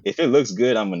Mm. if it looks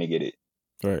good, I'm gonna get it.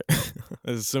 Right.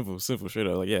 It's simple straight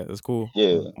up. Like, yeah, that's cool.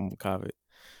 Yeah. I'm gonna copy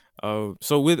it.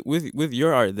 So with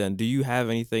your art then, do you have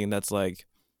anything that's like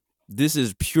this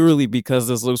is purely because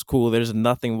this looks cool. There's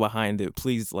nothing behind it.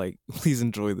 Please, like, please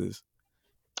enjoy this.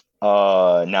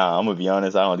 Nah. I'm gonna be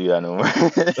honest. I don't do that no more.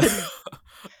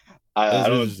 I That's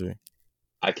don't. interesting.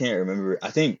 I can't remember. I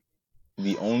think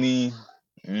the only.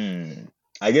 Mm,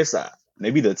 I guess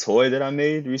maybe the toy that I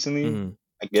made recently. Hmm.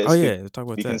 I Oh guess could yeah, talk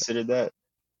about be that. considered that.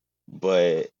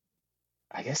 But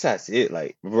I guess that's it.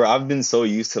 Like, bro, I've been so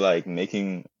used to like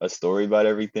making a story about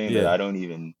everything that Yeah, I don't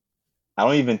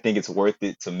even think it's worth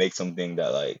it to make something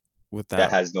that like that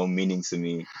without has no meaning to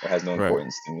me, that has no right.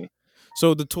 importance to me.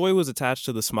 So the toy was attached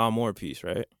to the Smile More piece,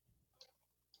 right?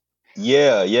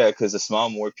 Yeah, yeah, because the small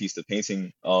more piece, the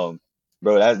painting, bro,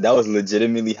 that was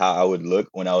legitimately how I would look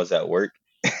when I was at work.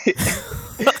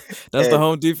 That's the And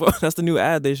Home Depot. That's the new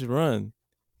ad they should run.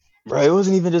 Bro, it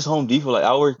wasn't even just Home Depot. Like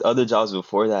I worked other jobs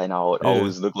before that, and I would Yeah.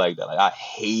 always look like that. Like I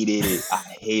hated it. I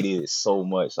hated it so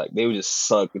much. Like they would just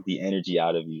suck the energy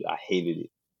out of you. I hated it.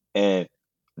 And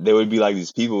there would be like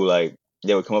these people like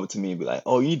they would come up to me and be like,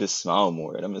 "Oh, you need to smile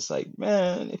more." And I'm just like,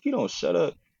 "Man, if you don't shut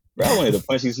up, bro." I wanted to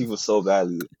punch these people so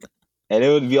badly. And it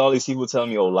would be all these people telling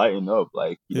me, "Oh, lighten up,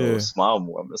 like Yeah. smile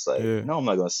more." I'm just like, Yeah. "No, I'm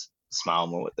not gonna smile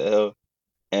more. What the hell?"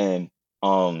 And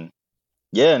um.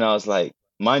 Yeah, and I was like,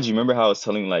 mind you, remember how I was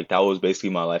telling you like that was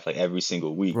basically my life like every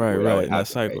single week Right, where that right. would In that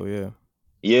happen, right? cycle, yeah.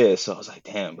 Yeah, so I was like,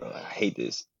 damn, bro, like, I hate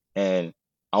this. And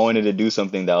I wanted to do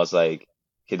something that was like,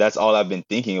 okay, that's all I've been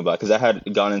thinking about because I had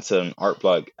gone into an art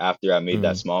blog after I made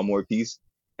that Mm. small more piece,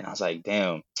 and I was like,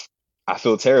 damn, I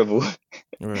feel terrible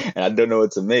Right. and I don't know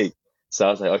what to make. So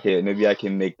I was like, okay, maybe I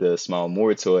can make the smile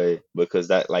more toy because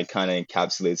that like kind of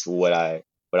encapsulates what I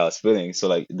was feeling. So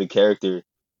like the character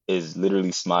is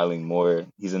literally smiling more.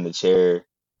 He's in the chair.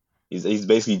 He's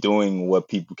basically doing what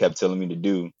people kept telling me to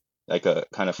do, like a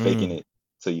kind of faking Mm. it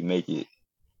till you make it.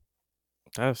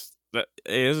 That's that.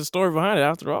 Hey, there's a story behind it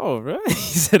after all, bro. You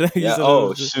Yeah. said it Oh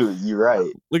was just shoot, you're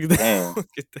right. look at that. Damn, Look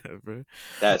at that, bro.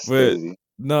 that's But crazy.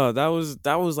 no, that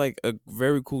was like a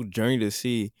very cool journey to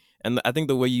see, and I think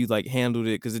the way you like handled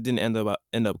it because it didn't end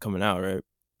up coming out, right?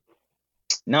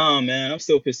 Nah, man, I'm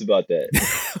still pissed about that.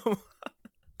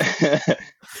 I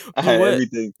But had what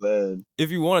everything planned.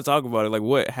 if you want to talk about it? Like,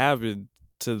 what happened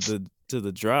to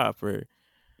the drop, right?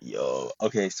 Yo,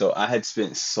 okay, so I had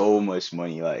spent so much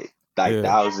money, like Yeah.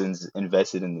 thousands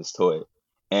invested in this toy,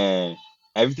 and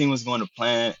everything was going to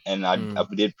plan. And I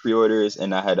Mm. did pre-orders,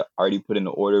 and I had already put in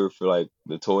the order for like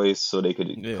the toys so they could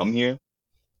Yeah. come here.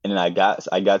 And then I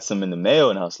got some in the mail,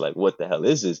 and I was like, "What the hell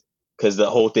is this?" Because the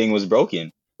whole thing was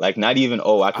broken. Like, not even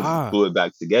I could just Ah. glue it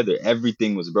back together.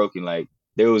 Everything was broken. Like,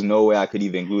 there was no way I could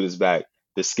even glue this back.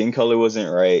 The skin color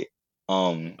wasn't right.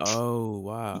 Um, Oh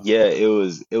wow. yeah, it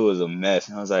was a mess.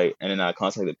 And I was like, and then I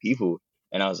contacted people,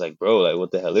 and I was like, "Bro, like,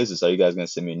 what the hell is this? Are you guys gonna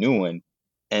send me a new one?"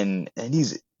 And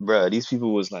these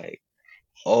people was like,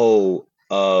 "Oh,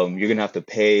 you're gonna have to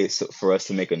pay for us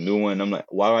to make a new one." I'm like,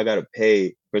 "Why do I gotta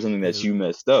pay for something that Yeah. you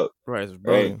messed up?" Right. It's Right?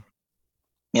 broken.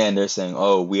 And they're saying,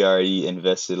 "Oh, we already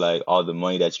invested like all the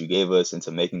money that you gave us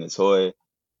into making the toy."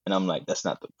 And I'm like, "That's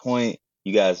not the point.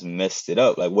 You guys messed it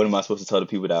up. Like, what am I supposed to tell the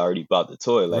people that already bought the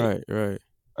toy? Like, Right. Right.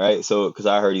 right?" So, because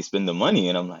I already spent the money,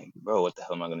 and I'm like, "Bro, what the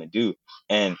hell am I gonna do?"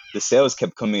 And the sales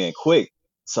kept coming in quick,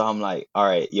 so I'm like, "All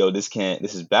right, yo, this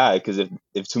is bad because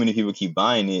if too many people keep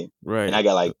buying it, and Right. I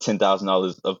got like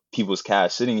 $10,000 of people's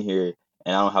cash sitting here,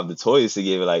 and I don't have the toys to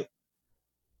give, like,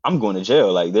 I'm going to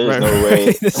jail. Like, there's Right. no way,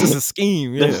 Right. This is a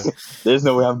scheme. Yeah. there's there's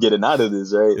no way I'm getting out of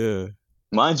this, right?" Yeah.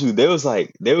 Mind you, there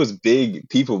was big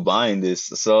people buying this,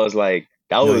 so I was like,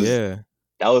 Yo. Yeah.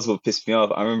 that was what pissed me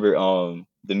off. I remember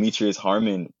Demetrius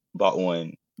Harmon bought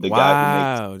one. The guy who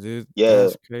makes, Wow, dude, yeah,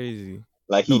 that's crazy.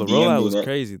 like No, he the DM'd rollout me was and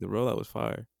crazy. The rollout was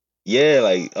fire. yeah,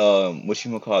 like what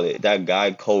you gonna call it? That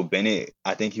guy Cole Bennett,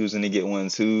 I think he was gonna get one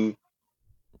too.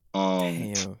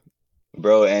 Um Damn.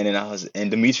 Bro, and then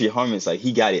Dimitri Harmon's like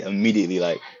he got it immediately.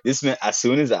 Like this man, as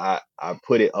soon as I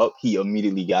put it up, he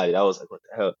immediately got it. I was like, what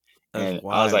the hell? That's And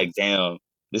I was wild. like, damn,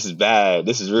 this is bad.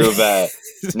 This is real bad.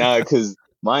 Now, because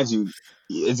mind you,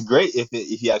 it's great if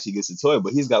he actually gets the toy,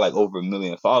 but he's got like over 1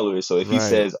 million followers. So if he Right.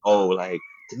 says, oh, like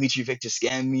Dimitri Victor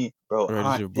scammed me, bro, Right,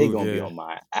 it's your they book, gonna be yeah. on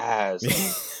my ass.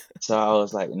 So I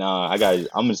was like, nah,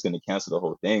 I'm just gonna cancel the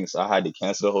whole thing. So I had to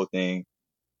cancel the whole thing.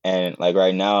 And like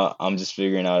right now, I'm just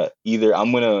figuring out either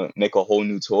I'm gonna make a whole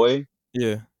new toy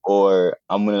Yeah, or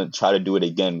I'm gonna try to do it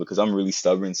again because I'm really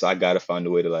stubborn. So I gotta find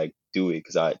a way to like do it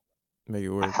because make it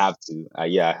I work. have to.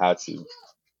 Yeah, I had to.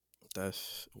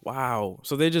 That's wow.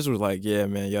 So they just was like, yeah,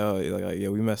 man, y'all like, yeah,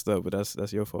 we messed up, but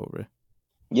that's your fault, bro.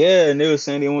 Yeah, and they were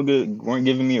saying they weren't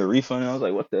giving me a refund. And I was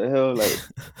like, what the hell? Like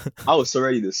I was so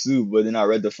ready to sue, but then I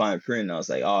read the fine print and I was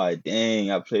like, oh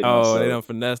dang, I played Oh, they myself. don't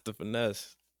finesse the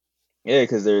finesse. Yeah,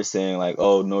 because they're saying like,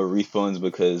 oh, no refunds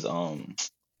because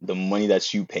the money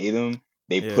that you pay them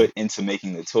they Yeah. put into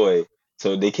making the toy,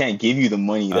 so they can't give you the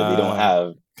money that they don't Uh,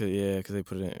 have. cause they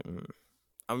put it in.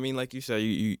 I mean, like you said,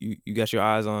 you got your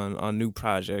eyes on new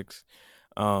projects.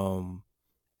 Um,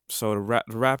 so to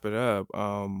wrap it up,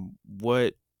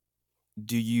 what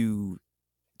do you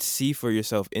see for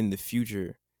yourself in the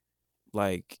future,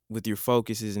 like with your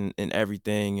focuses and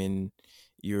everything, and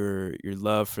your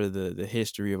love for the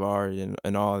history of art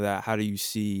and all of that? How do you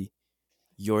see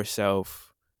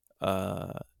yourself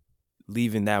uh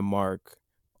leaving that mark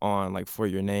on, like, for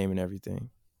your name and everything?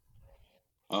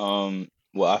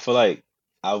 Well, I feel like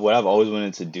what I've always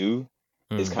wanted to do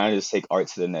is Mm, kind of just take art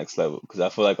to the next level because I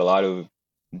feel like a lot of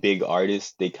big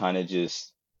artists they kind of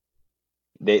just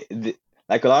they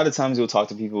like a lot of times you'll talk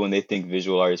to people and they think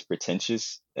visual art is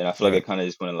pretentious, and I feel like Right. I kind of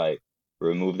just want to like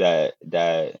remove that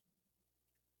that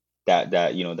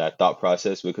thought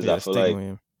process, because I Yeah, feel like, stigma.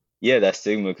 Yeah. yeah, that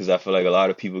stigma, because I feel like a lot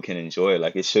of people can enjoy it.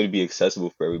 Like it should be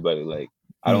accessible for everybody. Like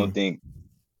I don't Hmm. think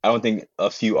I don't think a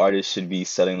few artists should be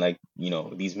selling like,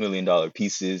 these $1 million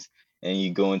pieces, and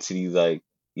you go into these like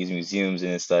these museums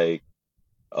and it's like,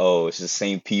 oh, it's the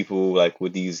same people like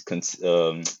with these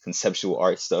conceptual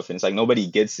art stuff, and it's like nobody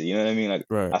gets it. You know what I mean? Like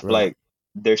Right. I feel Right. like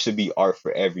there should be art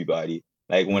for everybody.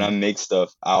 Like when I Mm. make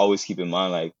stuff, I always keep in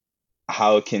mind like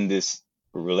how can this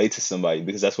relate to somebody,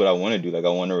 because that's what I want to do. Like I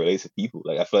want to relate to people.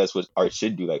 Like I feel that's what art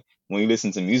should do. Like when you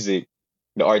listen to music,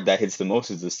 the art that hits the most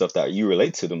is the stuff that you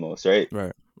relate to the most, right?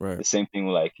 Right. Right. The same thing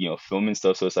with like, film and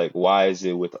stuff. So it's like, why is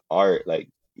it with art? Like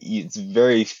it's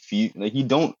very few, like you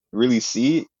don't really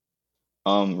see it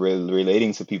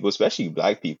relating to people, especially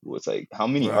black people. It's like, how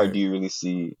many art Right. do you really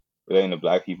see relating to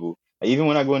black people? Like, even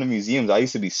when I go into museums, I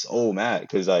used to be so mad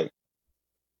because like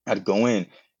I'd go in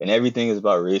and everything is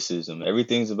about racism,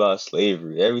 everything's about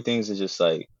slavery, everything's just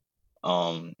like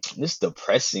just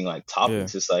depressing like Yeah.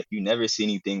 topics. It's like you never see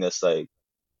anything that's like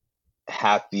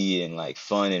happy and like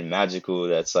fun and magical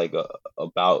that's like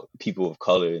about people of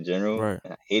color in general. Right.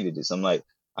 And I hated this. I'm like,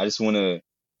 I just I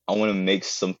want to make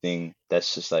something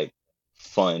that's just like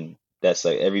fun, that's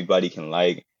like everybody can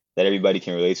like, that everybody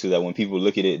can relate to, that when people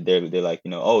look at it, they're like,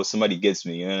 oh, somebody gets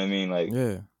me. You know what I mean?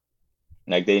 Yeah.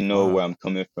 Like they It's know where wild. I'm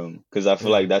coming from, because I feel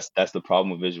Yeah. like that's the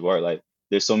problem with visual art. Like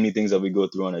there's so many things that we go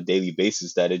through on a daily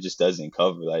basis that it just doesn't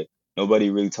cover. Like nobody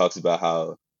really talks about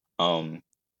how um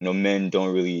men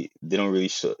don't really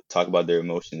talk about their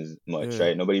emotions much, Yeah.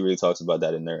 right? Nobody really talks about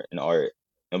that in art.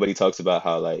 Nobody talks about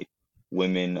how like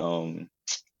women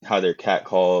how they're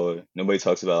catcalled. Nobody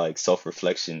talks about like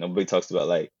self-reflection. Nobody talks about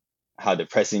like how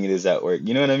depressing it is at work.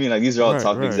 You know what I mean? Like these are all Right.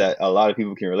 topics Right. that a lot of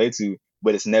people can relate to,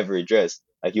 but it's never addressed.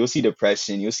 Like you'll see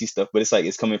depression, you'll see stuff, but it's like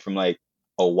it's coming from like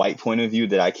a white point of view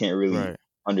that I can't really Right.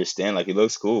 understand. Like it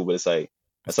looks cool, but it's like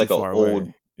It's it's too like a far old,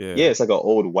 away. yeah, Yeah. it's like an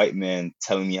old white man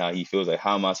telling me how he feels. Like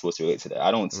how am I supposed to relate to that? I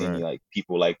don't see any Right. like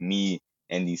people like me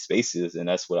in these spaces, and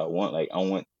that's what I want. Like I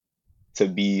want to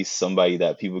be somebody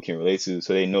that people can relate to,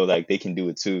 so they know like they can do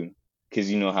it too. Because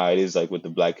you know how it is like with the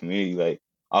black community, like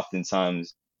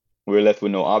oftentimes we're left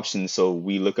with no options, so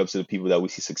we look up to the people that we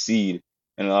see succeed,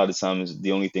 and a lot of times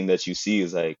the only thing that you see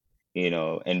is like,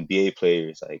 NBA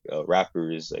players, like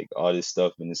rappers, like all this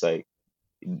stuff, and it's like,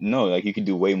 no, like you could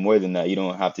do way more than that. You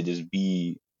don't have to just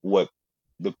be what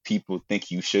the people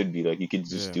think you should be. Like you could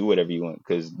just Yeah. do whatever you want,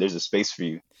 because there's a space for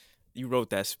you. You wrote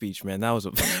that speech, man. That was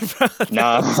a that was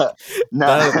Nah, that.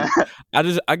 nah.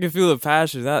 I can feel the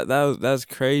passion. That's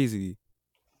crazy.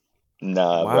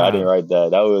 Nah, bro, I didn't Wow. write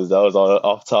that. That was all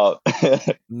off top.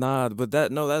 Nah, but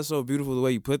that's so beautiful the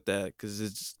way you put that, because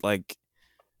it's like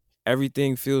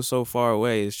everything feels so far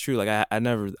away. It's true. Like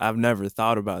I've never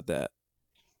thought about that.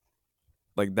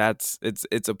 Like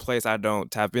it's a place I don't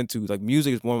tap into. Like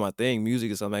music is more my thing.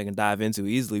 Music is something I can dive into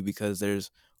easily because there's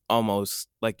almost,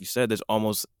 like you said, there's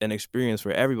almost an experience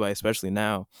for everybody, especially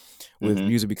now with Hmm.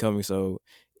 music becoming so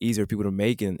easier for people to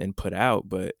make and put out.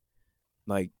 But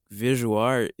like visual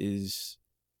art is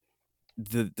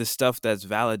the stuff that's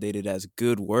validated as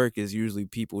good work is usually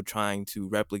people trying to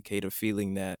replicate a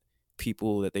feeling that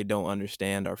people that they don't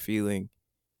understand are feeling,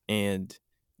 and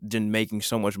then making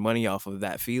so much money off of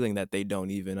that feeling that they don't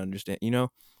even understand. But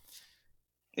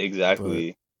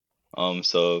Exactly.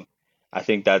 So I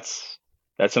think that's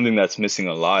something that's missing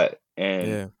a lot, and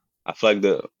yeah. I feel like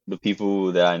the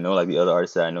people that I know, like the other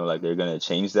artists that I know, like they're gonna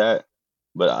change that.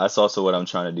 But that's also what I'm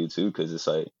trying to do too, because it's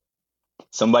like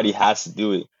somebody has to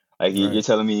do it. Like you're Right.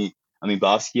 telling me, I mean,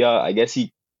 Basquiat, I guess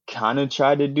he kind of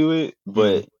tried to do it, Mm.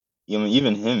 but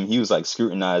even him, he was like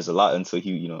scrutinized a lot until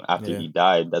he, after Yeah. he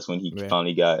died, that's when he Yeah.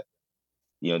 finally got,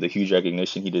 the huge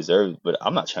recognition he deserved. But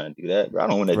I'm not trying to do that, bro. I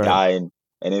don't want to Right. die and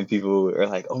then people are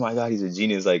like, "Oh my God, he's a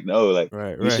genius." Like, no, like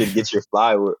Right. you Right. should get your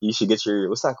flower. You should get your,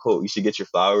 what's that quote? You should get your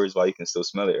flowers while you can still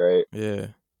smell it, right? Yeah.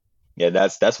 Yeah,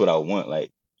 that's what I want. Like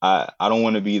I don't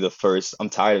want to be the first. I'm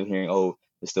tired of hearing, "Oh,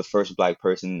 it's the first black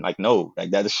person." Like, no,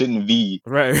 like that shouldn't be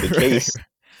Right. the Right. case.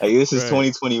 Like this is Right.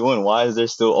 2021. Why is there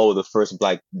still, oh, the first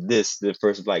black this, the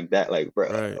first black that? Like, bro,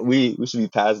 Right. we should be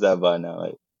past that by now.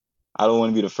 Like I don't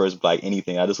want to be the first black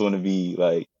anything. I just want to be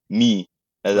like me.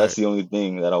 And that's Right. the only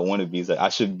thing that I want to be. Is like I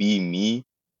should be me,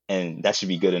 and that should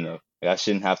be good enough. Like I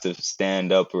shouldn't have to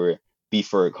stand up or be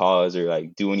for a cause or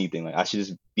like do anything. Like I should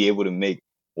just be able to make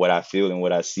what I feel and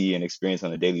what I see and experience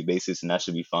on a daily basis, and that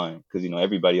should be fine. Because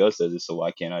everybody else does it, so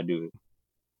why can't I do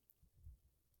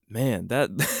Man, that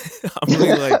I'm really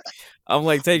it? like I'm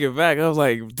like taken back. I was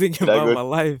like thinking did I about go? my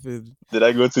life, and Did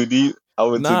I go too deep? I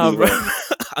would took Nah, you bro.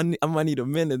 long. I might need a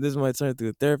minute. This might turn into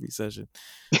a therapy session.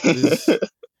 This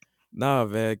Nah,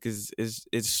 man, because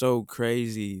it's so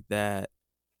crazy that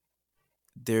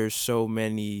there's so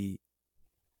many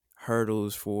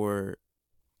hurdles for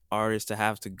artists to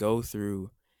have to go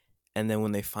through, and then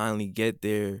when they finally get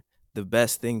there, the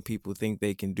best thing people think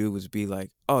they can do is be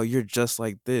like, "Oh, you're just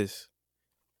like this,"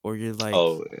 or "You're like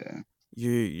Oh yeah.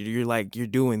 you're like you're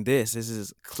doing this. This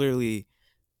is clearly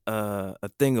a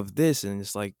thing of this," and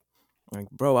it's like,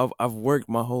 bro, I've worked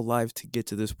my whole life to get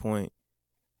to this point,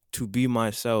 to be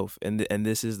myself, and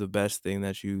this is the best thing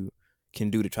that you can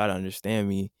do to try to understand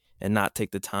me and not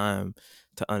take the time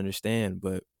to understand.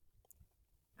 But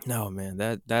no, man,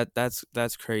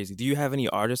 that's crazy. Do you have any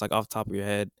artists like off the top of your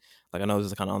head? Like I know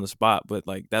this is kind of on the spot, but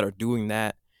like that are doing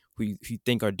that, who you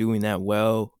think are doing that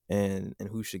well, and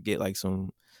who should get like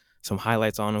some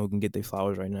highlights on them, who can get their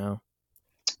flowers right now?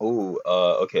 Oh,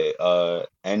 okay.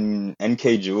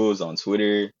 NK Jules on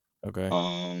Twitter. Okay.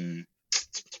 Um,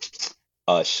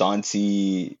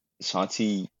 Shanti.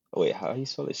 Oh, wait, how do you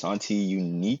spell it? Shanti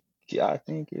Unique, I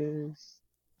think is.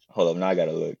 Hold up, now I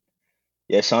gotta look.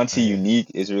 Yeah, Oh, Shanti yeah.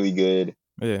 Unique is really good.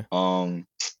 Yeah. Let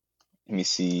me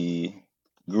see.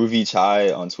 Groovy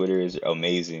Chai on Twitter is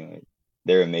amazing. Like,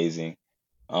 they're amazing.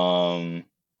 Um,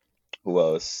 who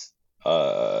else?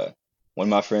 Uh, one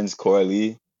of my friends, Cora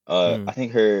Lee. I Mm,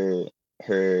 think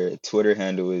her Twitter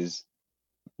handle is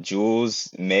Jules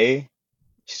May.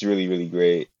 She's really really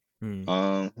great.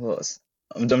 mm. Who else?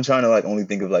 I'm trying to like only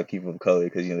think of like people of color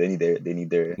because you know they need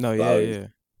their No, yeah, flowers. yeah.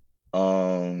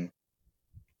 Um,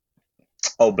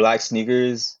 oh, Black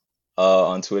Sneakers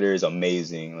on Twitter is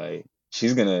amazing. Like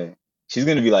she's gonna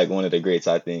be like one of the greats,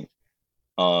 I think.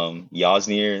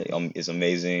 Yasnir is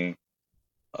amazing.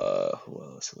 Who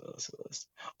else? Who else? Who else?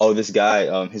 Oh, this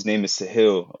guy. His name is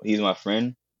Sahil. He's my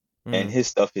friend, and Mm, his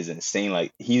stuff is insane.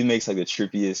 Like he makes like the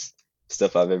trippiest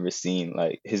stuff I've ever seen.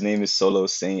 Like his name is Solo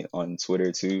Saint on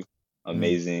Twitter too. mm.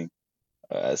 Amazing.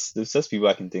 That's people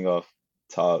I can think of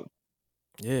top.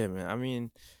 Yeah, man. I mean,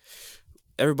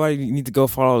 everybody need to go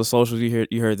follow the socials.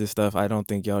 You heard this stuff. I don't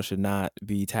think y'all should not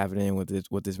be tapping in with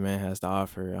what this man has to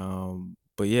offer.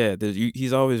 But yeah,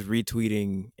 he's always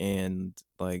retweeting and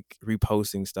like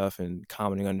reposting stuff and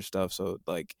commenting under stuff. So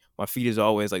like my feed is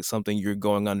always like something you're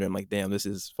going under. I'm like, damn, this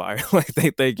is fire. Like,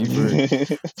 thank you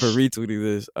for retweeting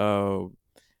this.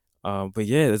 But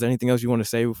yeah, is there anything else you want to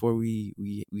say before we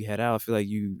head out? I feel like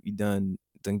you done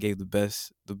gave the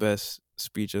best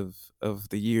speech of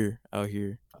the year out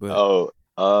here. But Oh,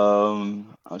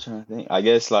 I'm trying to think. I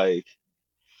guess like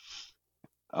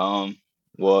um,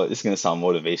 well, it's gonna sound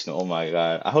motivational. Oh my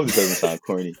God, I hope this doesn't sound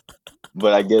corny,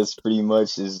 but I guess pretty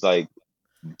much is like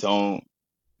don't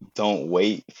don't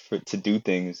wait for to do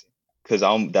things because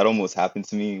that almost happened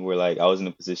to me where like I was in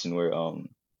a position where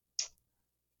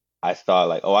I thought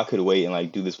like, oh, I could wait and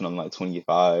like do this when I'm like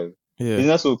 25. yeah, Because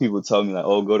that's what people tell me, like,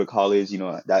 oh, go to college, you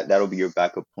know, that'll be your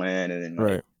backup plan, and then like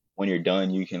right, when you're done,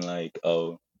 you can like,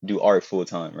 oh, do art full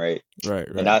time, right? right,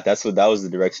 And right, that was the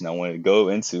direction I wanted to go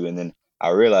into, and then I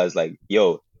realized like,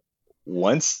 yo,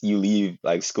 once you leave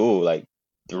like school, like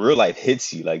the real life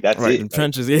hits you, like that's right. it, The like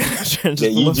trenches, yeah, the trenches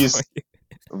that pull you up on just, you.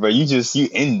 bro, you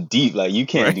in deep, like you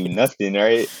can't Right, do nothing,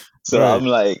 right? So right,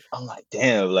 I'm like,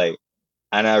 damn, like.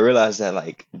 And I realized that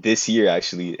like this year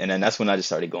actually, and then that's when I just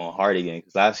started going hard again.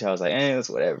 Because last year I was like, it's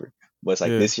whatever. But it's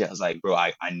like yeah, this year I was like, bro,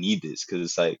 I need this because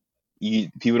it's like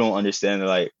people don't understand that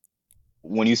like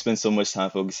when you spend so much time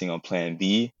focusing on plan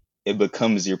B, it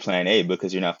becomes your plan A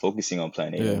because you're not focusing on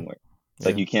plan A no yeah, more. It's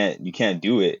like yeah, you can't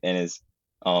do it, and it's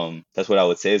that's what I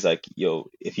would say is like, yo,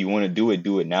 if you want to do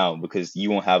it now because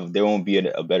you won't have there won't be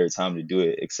a better time to do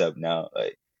it except now.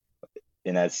 Like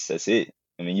and that's it.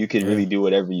 I mean, you could yeah, really do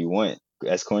whatever you want.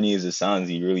 As corny as it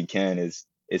sounds, you really can. It's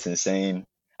insane.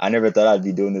 I never thought I'd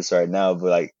be doing this right now, but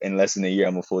like in less than a year,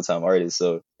 I'm a full-time artist,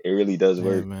 so it really does yeah,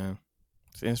 work. man.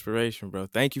 It's inspiration, bro.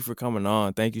 Thank you for coming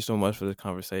on. Thank you so much for this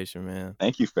conversation, man.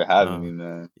 Thank you for having Uh, me,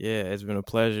 man. yeah, it's been a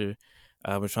pleasure.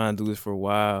 I've been trying to do this for a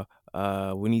while.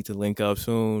 We need to link up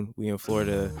soon. We in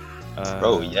Florida.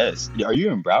 Bro, Uh, yes. Are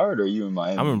you in Broward or are you in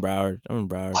I'm in Miami? Broward. I'm in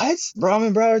Broward. What? Bro, I'm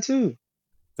in Broward too.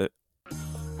 The,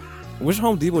 which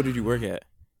Home Depot did you work at?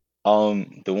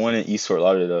 The one in East Fort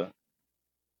Lauderdale.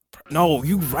 No,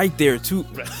 you right there too.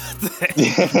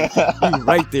 You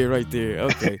right there, right there.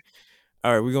 Okay.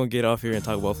 All right, we're gonna get off here and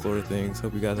talk about Florida things.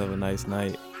 Hope you guys have a nice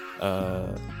night.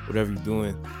 Whatever you're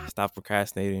doing, stop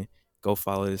procrastinating. Go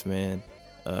follow this man.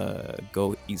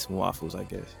 Go eat some waffles, I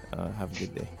guess. Have a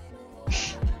good day.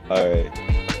 All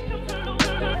right.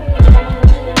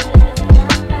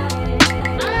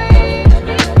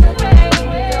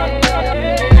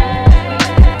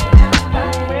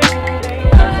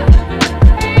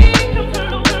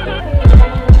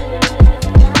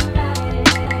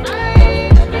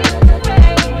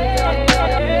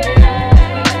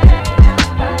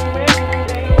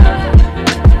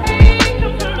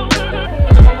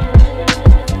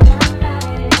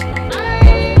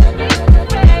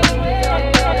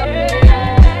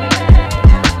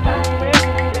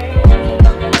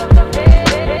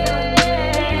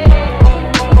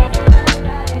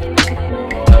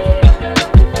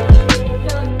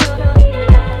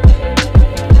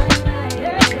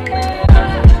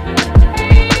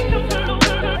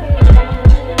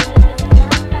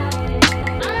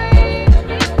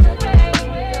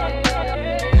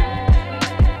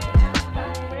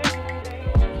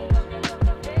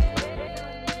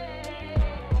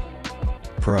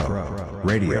 Pro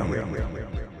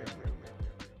Radio.